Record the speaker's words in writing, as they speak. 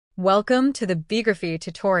Welcome to the BeeGraphy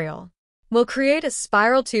tutorial. We'll create a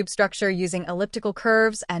spiral tube structure using elliptical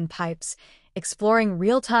curves and pipes, exploring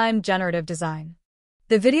real-time generative design.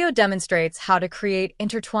 The video demonstrates how to create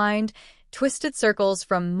intertwined, twisted circles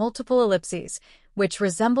from multiple ellipses, which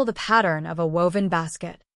resemble the pattern of a woven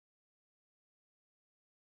basket.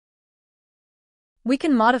 We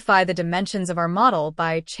can modify the dimensions of our model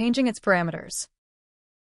by changing its parameters.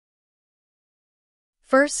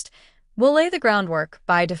 First, we'll lay the groundwork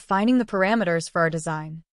by defining the parameters for our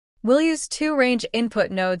design. We'll use two range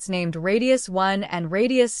input nodes named Radius 1 and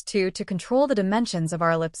Radius 2 to control the dimensions of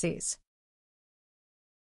our ellipses.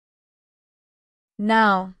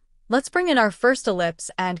 Now, let's bring in our first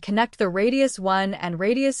ellipse and connect the Radius 1 and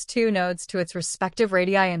Radius 2 nodes to its respective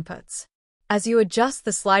radii inputs. As you adjust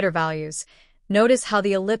the slider values, notice how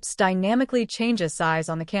the ellipse dynamically changes size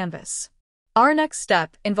on the canvas. Our next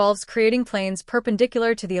step involves creating planes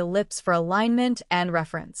perpendicular to the ellipse for alignment and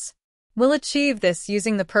reference. We'll achieve this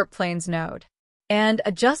using the Perp Planes node, and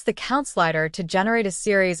adjust the count slider to generate a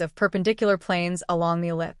series of perpendicular planes along the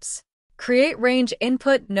ellipse. Create range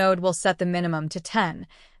input node will set the minimum to 10,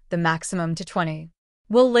 the maximum to 20.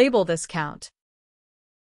 We'll label this count.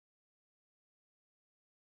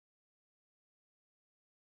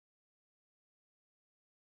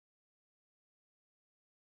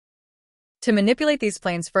 To manipulate these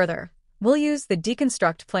planes further, we'll use the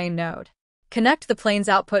deconstruct plane node. Connect the plane's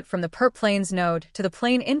output from the Perp Planes node to the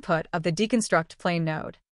plane input of the deconstruct plane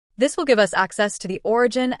node. This will give us access to the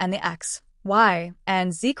origin and the x, y,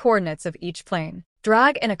 and z coordinates of each plane.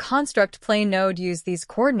 Drag in a construct plane node. Use these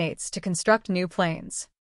coordinates to construct new planes.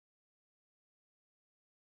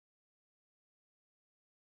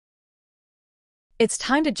 It's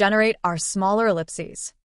time to generate our smaller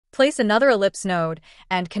ellipses. Place another ellipse node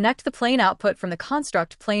and connect the plane output from the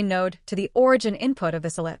construct plane node to the origin input of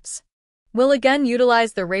this ellipse. We'll again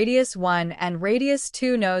utilize the Radius 1 and Radius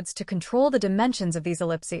 2 nodes to control the dimensions of these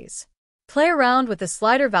ellipses. Play around with the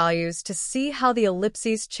slider values to see how the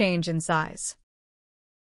ellipses change in size.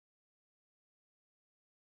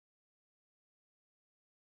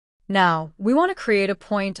 Now, we want to create a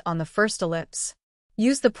point on the first ellipse.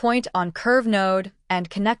 Use the Point on Curve node and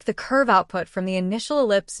connect the curve output from the initial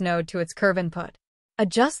ellipse node to its curve input.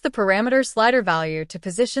 Adjust the parameter slider value to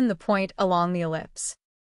position the point along the ellipse.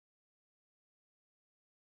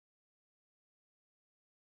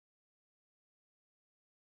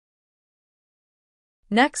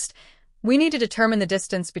 Next, we need to determine the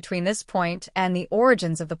distance between this point and the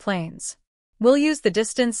origins of the planes. We'll use the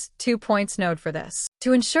Distance 2 points node for this.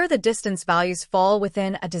 To ensure the distance values fall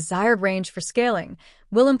within a desired range for scaling,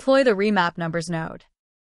 we'll employ the Remap Numbers node.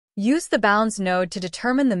 Use the Bounds node to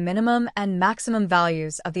determine the minimum and maximum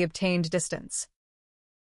values of the obtained distance.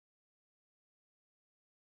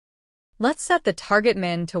 Let's set the target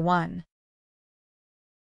min to 1.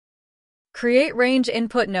 Create range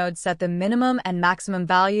input node. Set the minimum and maximum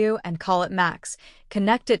value and call it max.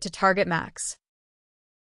 Connect it to target max.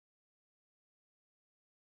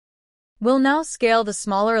 We'll now scale the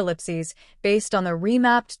smaller ellipses based on the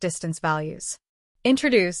remapped distance values.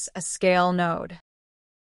 Introduce a scale node.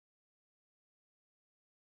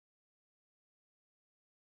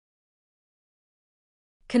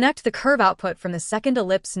 Connect the curve output from the second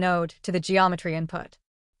ellipse node to the geometry input.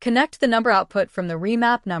 Connect the number output from the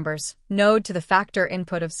Remap Numbers node to the factor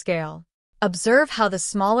input of scale. Observe how the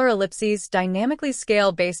smaller ellipses dynamically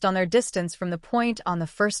scale based on their distance from the point on the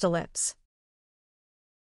first ellipse.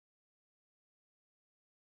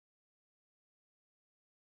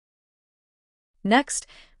 Next,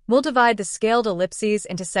 we'll divide the scaled ellipses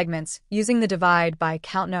into segments using the Divide by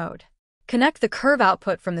Count node. Connect the curve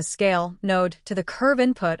output from the Scale node to the curve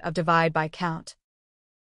input of Divide by Count.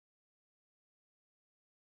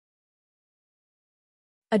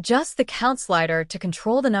 Adjust the count slider to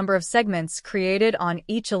control the number of segments created on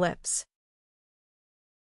each ellipse.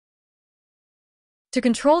 To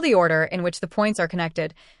control the order in which the points are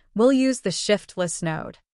connected, we'll use the Shift List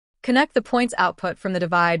node. Connect the points output from the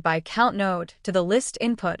Divide by Count node to the list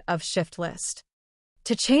input of Shift List.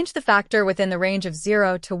 To change the factor within the range of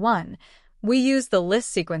 0 to 1, we use the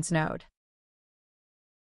List Sequence node.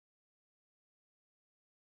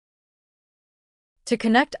 To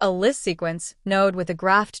connect a list sequence node with a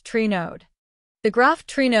graphed tree node. The graphed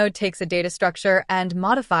tree node takes a data structure and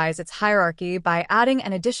modifies its hierarchy by adding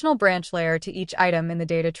an additional branch layer to each item in the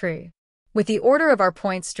data tree. With the order of our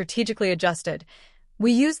points strategically adjusted,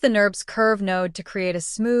 we use the NURBS curve node to create a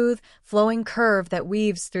smooth, flowing curve that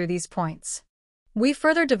weaves through these points. We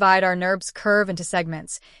further divide our NURBS curve into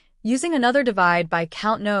segments, using another Divide by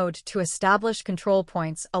Count node to establish control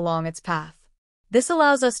points along its path. This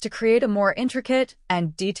allows us to create a more intricate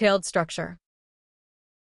and detailed structure.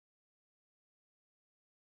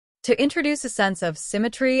 To introduce a sense of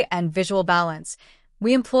symmetry and visual balance,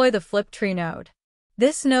 we employ the flip tree node.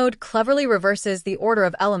 This node cleverly reverses the order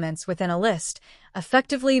of elements within a list,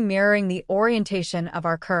 effectively mirroring the orientation of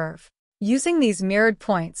our curve. Using these mirrored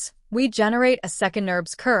points, we generate a second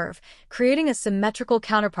NURBS curve, creating a symmetrical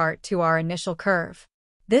counterpart to our initial curve.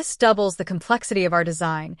 This doubles the complexity of our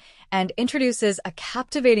design and introduces a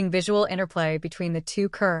captivating visual interplay between the two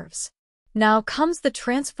curves. Now comes the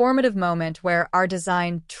transformative moment where our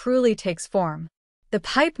design truly takes form. The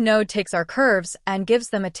pipe node takes our curves and gives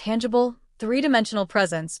them a tangible, three-dimensional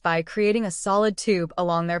presence by creating a solid tube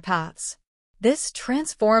along their paths. This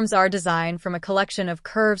transforms our design from a collection of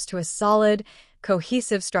curves to a solid,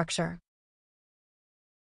 cohesive structure.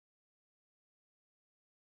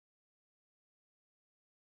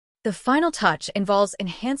 The final touch involves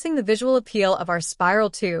enhancing the visual appeal of our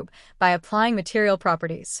spiral tube by applying material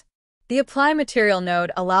properties. The Apply Material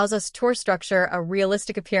node allows us to structure a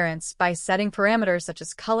realistic appearance by setting parameters such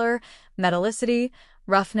as color, metallicity,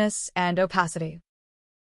 roughness, and opacity.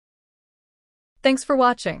 Thanks for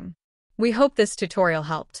watching. We hope this tutorial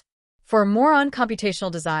helped. For more on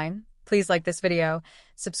computational design, please like this video,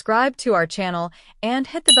 subscribe to our channel, and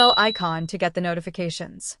hit the bell icon to get the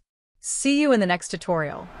notifications. See you in the next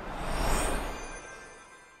tutorial.